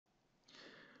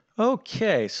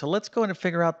Okay, so let's go ahead and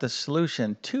figure out the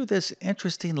solution to this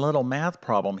interesting little math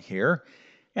problem here.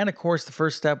 And of course, the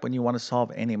first step when you want to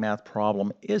solve any math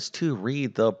problem is to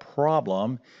read the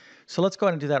problem. So let's go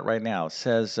ahead and do that right now. It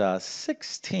says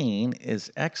 16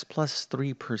 is x plus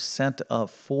 3% of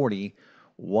 40.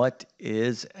 What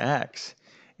is x?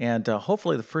 And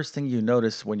hopefully the first thing you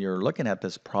notice when you're looking at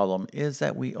this problem is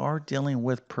that we are dealing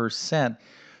with percent.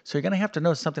 So you're going to have to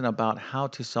know something about how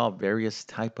to solve various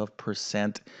type of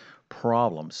percent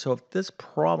problems. So if this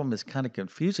problem is kind of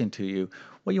confusing to you,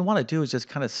 what you want to do is just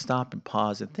kind of stop and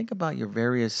pause and think about your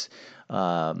various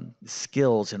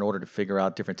skills in order to figure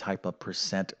out different type of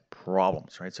percent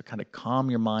problems, right? So kind of calm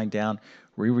your mind down,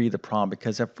 reread the problem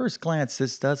because at first glance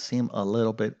this does seem a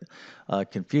little bit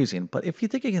confusing. But if you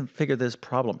think you can figure this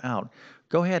problem out,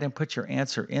 go ahead and put your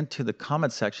answer into the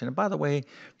comment section. And by the way,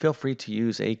 feel free to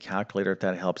use a calculator if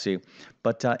that helps you.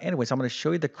 But anyways, I'm going to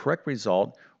show you the correct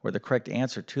result or the correct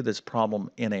answer to this problem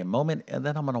in a moment, and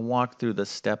then I'm going to walk through the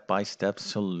step-by-step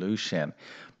solution.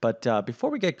 But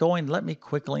before we get going, let me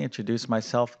quickly introduce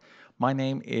myself. My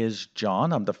name is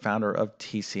John. I'm the founder of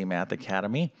TC Math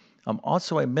Academy. I'm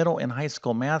also a middle and high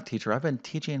school math teacher. I've been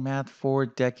teaching math for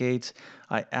decades.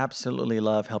 I absolutely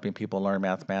love helping people learn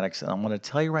mathematics, and I'm going to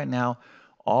tell you right now,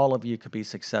 all of you could be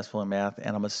successful in math,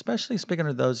 and I'm especially speaking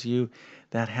to those of you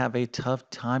that have a tough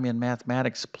time in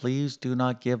mathematics. Please do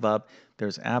not give up.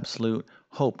 There's absolute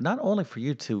hope, not only for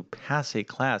you to pass a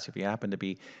class if you happen to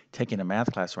be taking a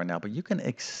math class right now, but you can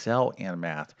excel in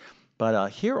math. But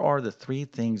here are the three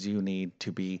things you need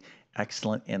to be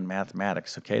excellent in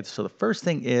mathematics. Okay, so the first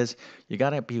thing is you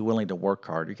got to be willing to work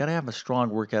hard. You got to have a strong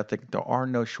work ethic. There are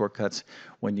no shortcuts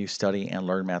when you study and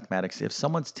learn mathematics. If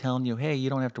someone's telling you, hey, you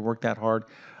don't have to work that hard,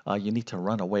 you need to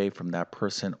run away from that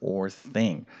person or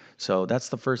thing. So that's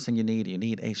the first thing you need. You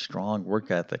need a strong work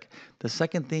ethic. The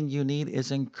second thing you need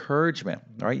is encouragement,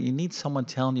 right? You need someone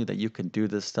telling you that you can do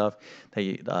this stuff, that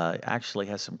you, actually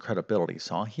has some credibility.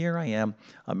 So here I am,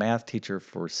 a math teacher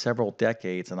for several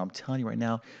decades, and I'm telling you right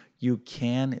now, you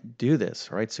can do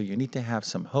this, right? So you need to have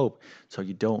some hope so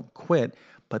you don't quit.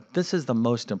 But this is the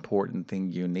most important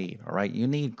thing you need, all right? You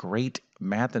need great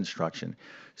math instruction.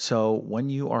 So when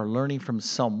you are learning from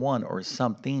someone or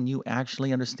something, you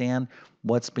actually understand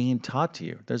what's being taught to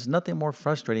you. There's nothing more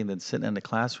frustrating than sitting in the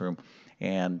classroom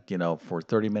and, for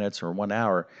 30 minutes or 1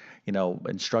 hour,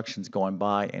 instructions going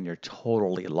by and you're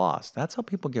totally lost. That's how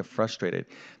people get frustrated.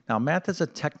 Now, math is a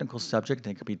technical subject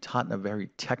and it can be taught in a very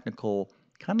technical,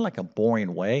 kind of like a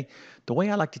boring way. The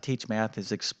way I like to teach math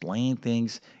is explain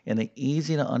things in an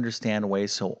easy to understand way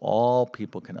so all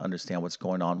people can understand what's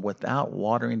going on without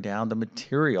watering down the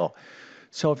material.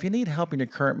 So if you need help in your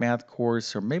current math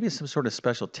course or maybe some sort of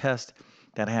special test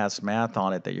that has math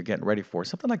on it that you're getting ready for,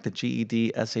 something like the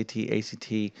GED, SAT,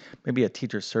 ACT, maybe a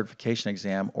teacher certification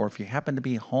exam, or if you happen to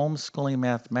be homeschooling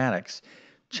mathematics,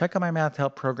 check out my math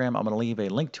help program. I'm going to leave a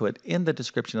link to it in the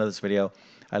description of this video.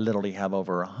 I literally have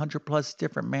over 100 plus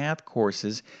different math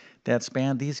courses that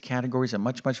span these categories and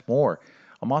much, much more.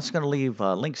 I'm also going to leave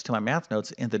links to my math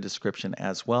notes in the description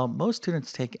as well. Most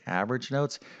students take average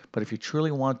notes, but if you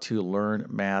truly want to learn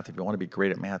math, if you want to be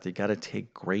great at math, you got to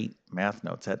take great math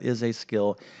notes. That is a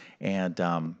skill, and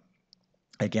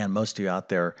again, most of you out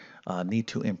there need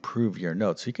to improve your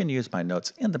notes. So you can use my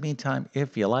notes in the meantime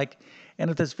if you like. And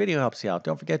if this video helps you out,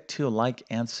 don't forget to like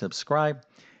and subscribe,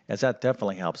 as that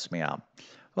definitely helps me out.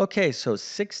 Okay, so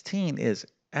 16 is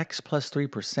x plus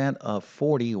 3% of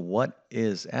 40. What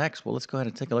is x? Well, let's go ahead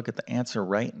and take a look at the answer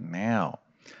right now.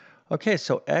 Okay,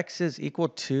 so x is equal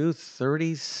to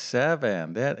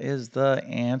 37. That is the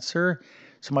answer.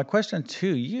 So my question to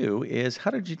you is,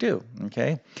 how did you do?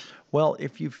 Okay, well,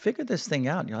 if you figured this thing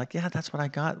out and you're like, yeah, that's what I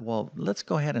got, well, let's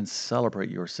go ahead and celebrate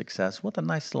your success with a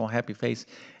nice little happy face,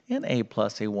 an A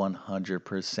plus, a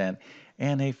 100%,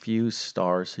 and a few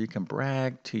stars so you can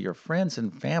brag to your friends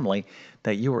and family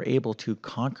that you were able to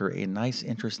conquer a nice,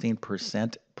 interesting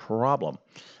percent problem.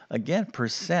 Again,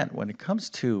 percent, when it comes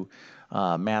to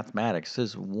mathematics,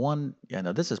 this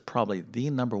is probably the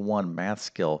number one math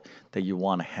skill that you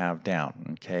want to have down,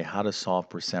 okay? How to solve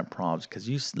percent problems, because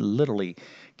you literally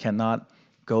cannot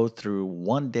go through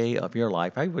one day of your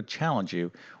life, I would challenge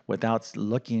you, without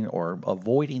looking or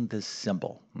avoiding this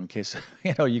symbol. Okay, so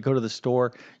you go to the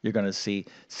store, you're going to see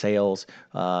sales.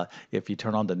 If you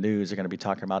turn on the news, you're going to be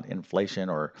talking about inflation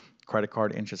or credit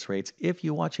card interest rates. If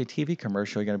you watch a TV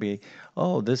commercial, you're going to be,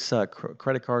 oh, this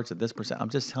credit card's at this percent. I'm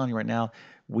just telling you right now,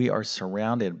 we are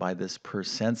surrounded by this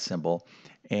percent symbol.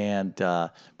 And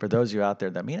for those of you out there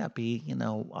that may not be,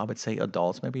 I would say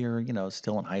adults, maybe you're,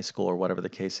 still in high school or whatever the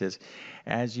case is,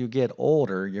 as you get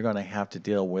older, you're going to have to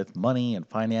deal with money and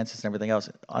finances and everything else.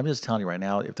 I'm just telling you right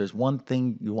now, if there's one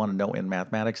thing you want to know in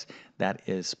mathematics, that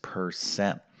is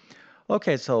percent.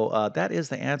 Okay, so that is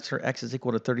the answer. X is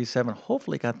equal to 37.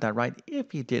 Hopefully got that right.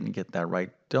 If you didn't get that right,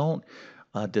 don't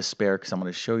despair, because I'm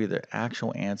going to show you the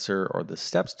actual answer or the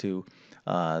steps to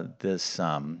this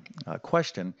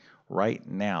question right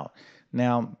now.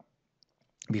 Now,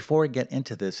 before we get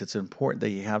into this, it's important that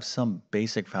you have some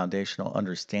basic foundational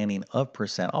understanding of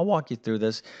percent. I'll walk you through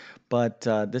this, but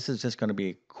this is just going to be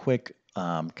a quick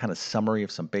kind of summary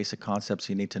of some basic concepts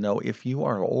you need to know. If you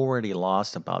are already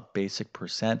lost about basic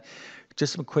percent,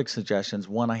 just some quick suggestions.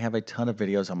 One, I have a ton of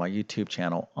videos on my YouTube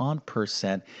channel on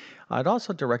percent. I'd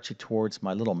also direct you towards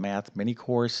my little math mini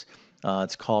course.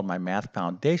 It's called my Math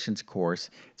Foundations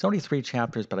course. It's only 3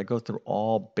 chapters, but I go through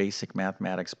all basic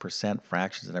mathematics, percent,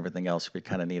 fractions, and everything else. If you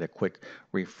kind of need a quick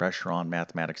refresher on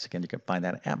mathematics, again, you can find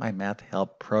that at my Math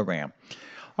Help program.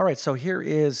 All right, so here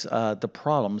is the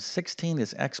problem. 16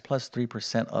 is x plus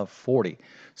 3% of 40.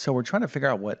 So we're trying to figure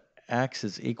out what x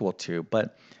is equal to,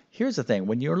 but here's the thing.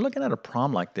 When you're looking at a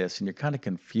problem like this and you're kind of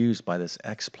confused by this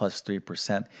x plus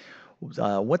 3%,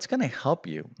 what's going to help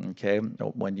you, okay,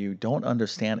 when you don't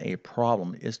understand a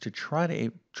problem is to try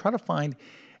to find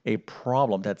a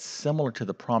problem that's similar to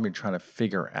the problem you're trying to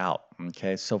figure out.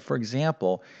 Okay, so for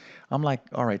example, I'm like,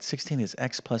 all right, 16 is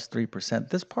x plus 3%.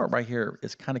 This part right here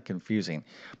is kind of confusing.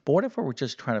 But what if we were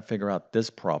just trying to figure out this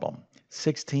problem?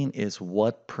 16 is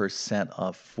what percent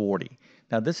of 40?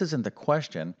 Now, this isn't the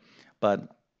question,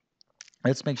 but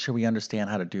let's make sure we understand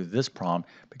how to do this problem,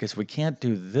 because if we can't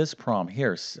do this problem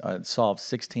here, solve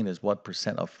 16 is what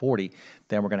percent of 40,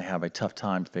 then we're going to have a tough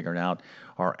time figuring out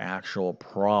our actual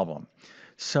problem.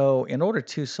 So in order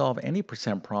to solve any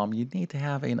percent problem, you need to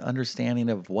have an understanding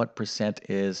of what percent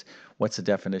is, what's the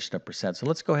definition of percent. So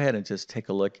let's go ahead and just take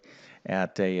a look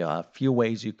at a few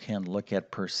ways you can look at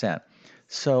percent.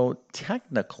 So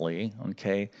technically,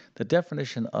 okay, the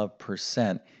definition of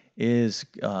percent is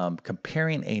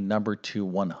comparing a number to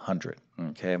 100,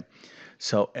 okay?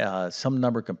 So some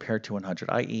number compared to 100,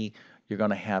 i.e., you're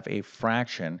going to have a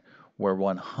fraction where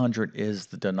 100 is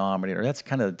the denominator. That's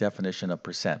kind of the definition of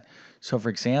percent. So for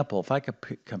example, if I could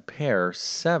compare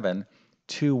 7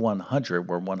 to 100,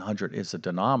 where 100 is the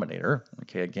denominator,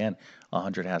 okay, again,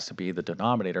 100 has to be the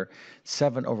denominator,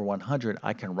 7 over 100,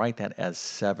 I can write that as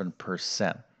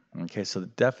 7%. Okay, so the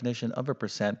definition of a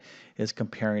percent is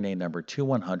comparing a number to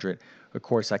 100. Of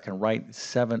course, I can write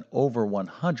 7 over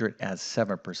 100 as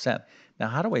 7%. Now,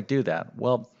 how do I do that?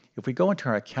 Well, if we go into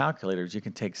our calculators, you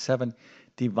can take 7,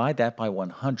 divide that by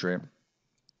 100,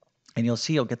 and you'll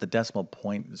see you'll get the decimal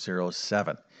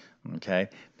 0.07. Okay,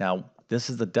 now this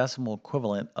is the decimal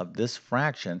equivalent of this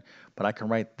fraction, but I can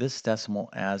write this decimal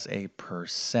as a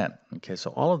percent. Okay,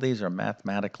 so all of these are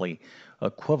mathematically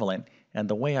equivalent. And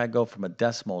the way I go from a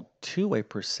decimal to a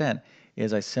percent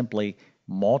is I simply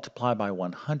multiply by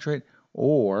 100,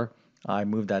 or I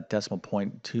move that decimal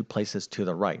point 2 places to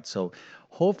the right. So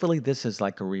hopefully this is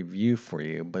like a review for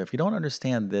you. But if you don't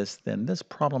understand this, then this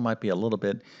problem might be a little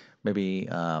bit maybe,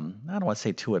 I don't want to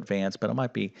say too advanced, but it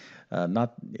might be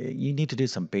not, you need to do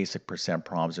some basic percent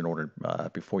problems in order,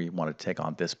 before you want to take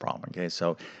on this problem, okay?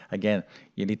 So again,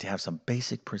 you need to have some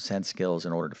basic percent skills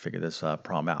in order to figure this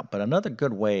problem out. But another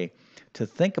good way to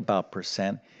think about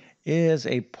percent is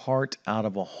a part out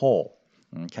of a whole.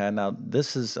 Okay, now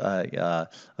this is a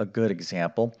good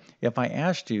example. If I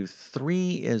asked you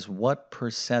 3 is what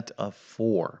percent of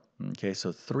 4? Okay,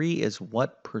 so 3 is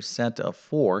what percent of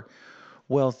 4?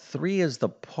 Well, 3 is the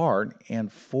part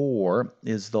and 4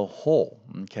 is the whole,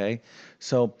 okay?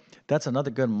 So that's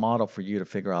another good model for you to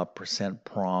figure out percent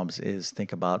problems, is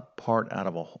think about part out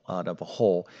of a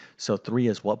whole. So 3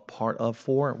 is what part of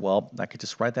 4? Well, I could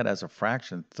just write that as a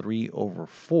fraction, 3 over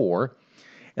 4.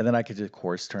 And then I could, of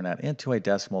course, turn that into a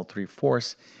decimal.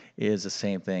 3/4 is the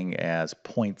same thing as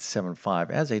 0.75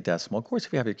 as a decimal. Of course,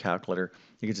 if you have your calculator,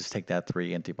 you can just take that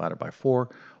 3 and divide it by 4.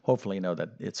 Hopefully, you know that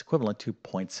it's equivalent to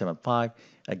 0.75.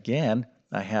 Again,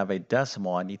 I have a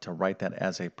decimal. I need to write that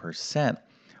as a percent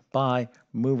by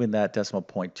moving that decimal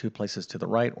point 2 places to the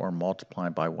right, or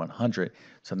multiplying by 100.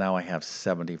 So now I have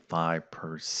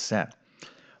 75%.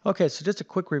 Okay, so just a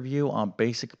quick review on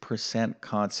basic percent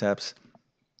concepts.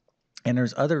 And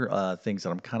there's other things that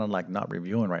I'm kind of like not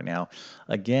reviewing right now.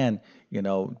 Again,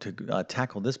 to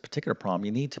tackle this particular problem,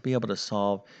 you need to be able to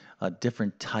solve a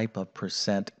different type of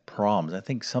percent problems. I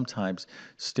think sometimes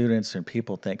students and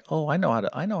people think, "Oh, I know how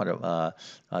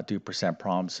to do percent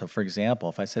problems." So, for example,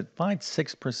 if I said find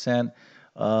 6%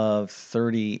 of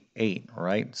 38,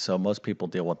 right? So most people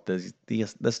deal with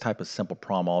this type of simple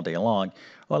problem all day long.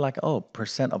 Or like, oh,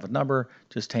 percent of a number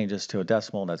just changes to a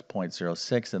decimal, that's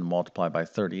 0.06, and multiply by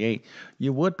 38.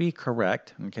 You would be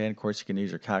correct, okay? And of course, you can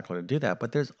use your calculator to do that,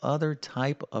 but there's other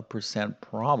type of percent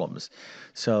problems.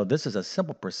 So this is a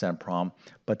simple percent problem,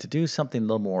 but to do something a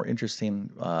little more interesting,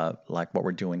 like what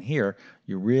we're doing here,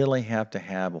 you really have to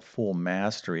have a full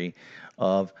mastery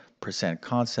of percent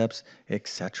concepts,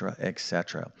 etc.,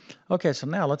 etc. Okay, so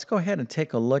now let's go ahead and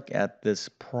take a look at this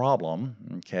problem,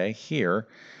 okay, here.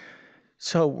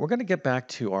 So we're going to get back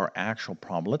to our actual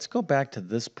problem. Let's go back to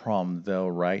this problem, though,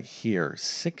 right here.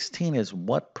 16 is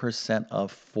what percent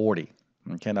of 40?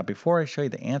 Okay, now before I show you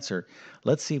the answer,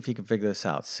 let's see if you can figure this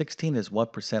out. 16 is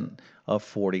what percent of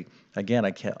 40? Again,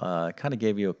 I kind of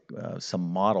gave you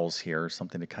some models here,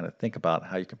 something to kind of think about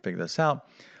how you can figure this out.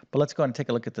 But let's go ahead and take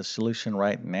a look at the solution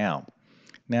right now.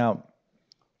 Now,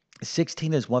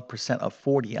 16 is what percent of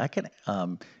 40? I can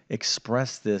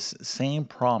express this same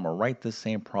problem or write this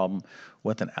same problem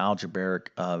with an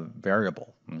algebraic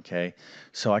variable, okay?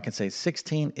 So I can say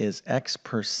 16 is x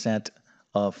percent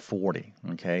of 40,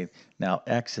 okay? Now,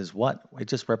 x is what? It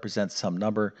just represents some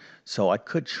number. So I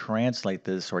could translate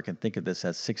this, or I can think of this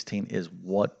as 16 is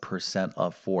what percent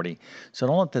of 40. So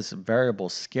don't let this variable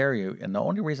scare you. And the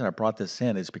only reason I brought this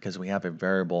in is because we have a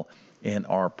variable in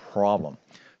our problem.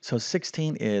 So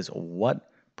 16 is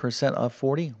what percent of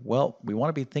 40? Well, we want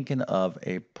to be thinking of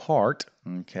a part,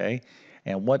 okay?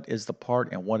 And what is the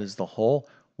part and what is the whole?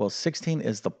 Well, 16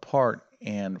 is the part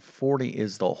and 40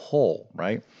 is the whole,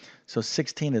 right? So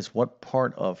 16 is what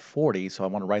part of 40? So I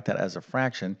want to write that as a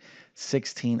fraction.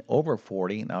 16 over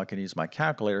 40. Now I can use my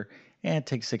calculator and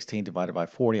take 16 divided by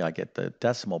 40. I get the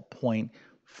decimal point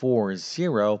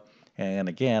 40. And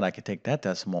again, I can take that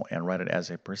decimal and write it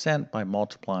as a percent by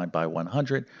multiplying by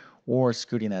 100 or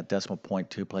scooting that decimal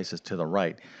point 2 places to the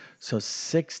right. So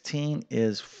 16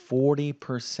 is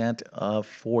 40% of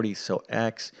 40. So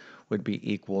x would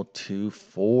be equal to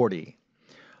 40.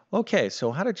 Okay,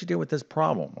 so how did you deal with this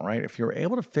problem, right? If you're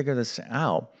able to figure this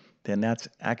out, then that's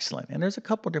excellent. And there's a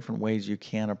couple different ways you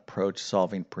can approach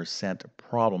solving percent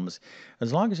problems.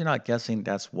 As long as you're not guessing,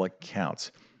 that's what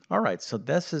counts. All right, so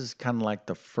this is kind of like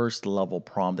the first level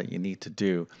problem that you need to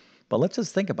do. But let's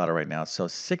just think about it right now. So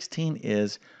 16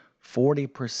 is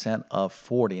 40% of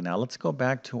 40. Now let's go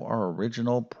back to our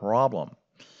original problem.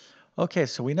 Okay,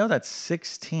 so we know that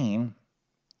 16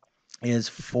 is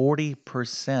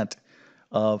 40%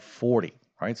 of 40,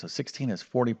 right? So 16 is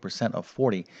 40% of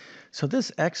 40. So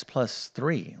this x plus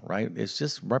 3, right, is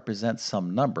just represents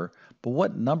some number. But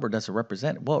what number does it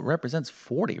represent? Well, it represents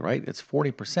 40, right? It's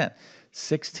 40%.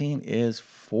 16 is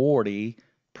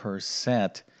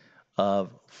 40%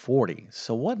 of 40.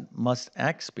 So what must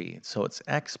x be? So it's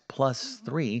x plus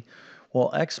 3. Well,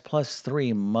 x plus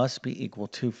 3 must be equal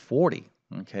to 40.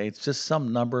 Okay, it's just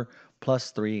some number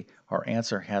plus 3. Our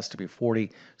answer has to be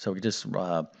 40. So we just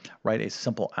write a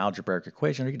simple algebraic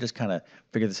equation. Or you can just kind of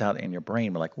figure this out in your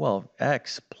brain. We're like, well,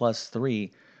 x plus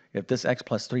 3, if this x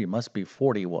plus 3 must be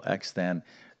 40, well, x then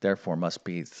therefore must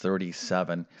be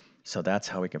 37. So that's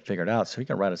how we can figure it out. So we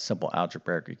can write a simple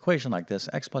algebraic equation like this.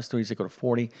 X plus 3 is equal to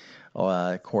 40.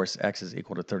 Of course, x is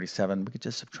equal to 37. We could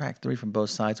just subtract 3 from both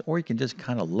sides, or you can just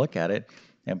kind of look at it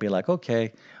and be like,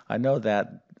 okay, I know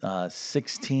that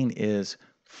 16 is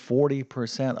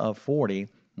 40% of 40.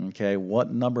 Okay,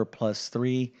 what number plus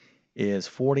 3 is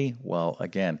 40? Well,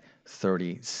 again,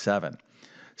 37.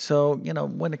 So,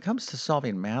 when it comes to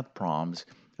solving math problems,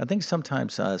 I think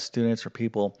sometimes students or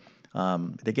people,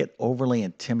 they get overly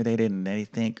intimidated and they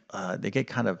think they get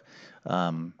kind of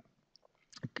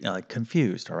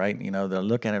confused, all right? They'll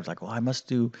look at it like, well,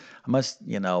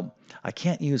 I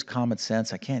can't use common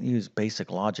sense. I can't use basic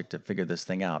logic to figure this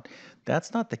thing out.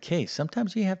 That's not the case.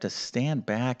 Sometimes you have to stand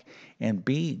back and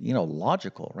be,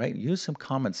 logical, right? Use some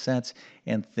common sense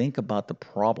and think about the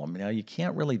problem. You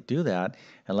can't really do that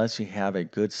unless you have a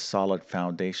good, solid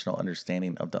foundational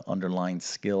understanding of the underlying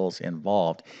skills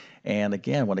involved. And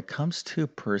again, when it comes to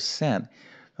percent,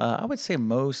 I would say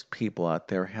most people out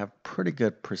there have pretty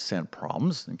good percent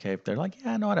problems. Okay, if they're like,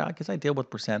 yeah, no, I guess I deal with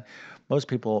percent. Most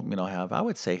people, I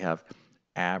would say, have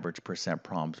average percent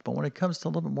problems. But when it comes to a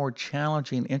little bit more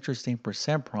challenging, interesting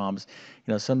percent problems,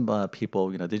 some people,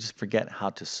 they just forget how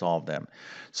to solve them.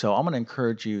 So I'm going to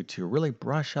encourage you to really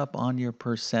brush up on your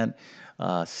percent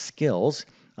skills.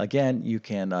 Again, you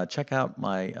can check out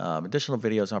my additional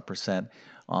videos on percent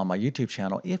on my YouTube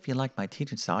channel. If you like my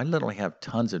teaching style, I literally have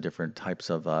tons of different types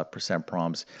of percent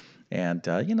problems. And,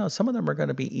 some of them are going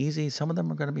to be easy. Some of them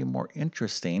are going to be more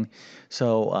interesting.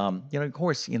 So, of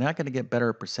course, you're not going to get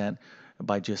better at percent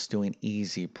by just doing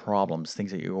easy problems,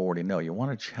 things that you already know. You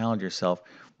want to challenge yourself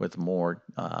with more,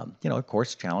 of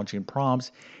course, challenging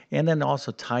problems, and then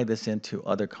also tie this into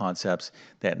other concepts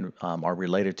that are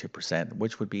related to percent,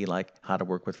 which would be like how to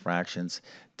work with fractions,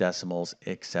 decimals,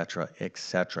 etc.,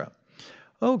 etc.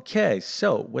 Okay,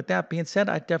 so with that being said,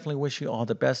 I definitely wish you all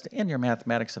the best in your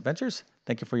mathematics adventures.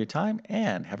 Thank you for your time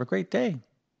and have a great day.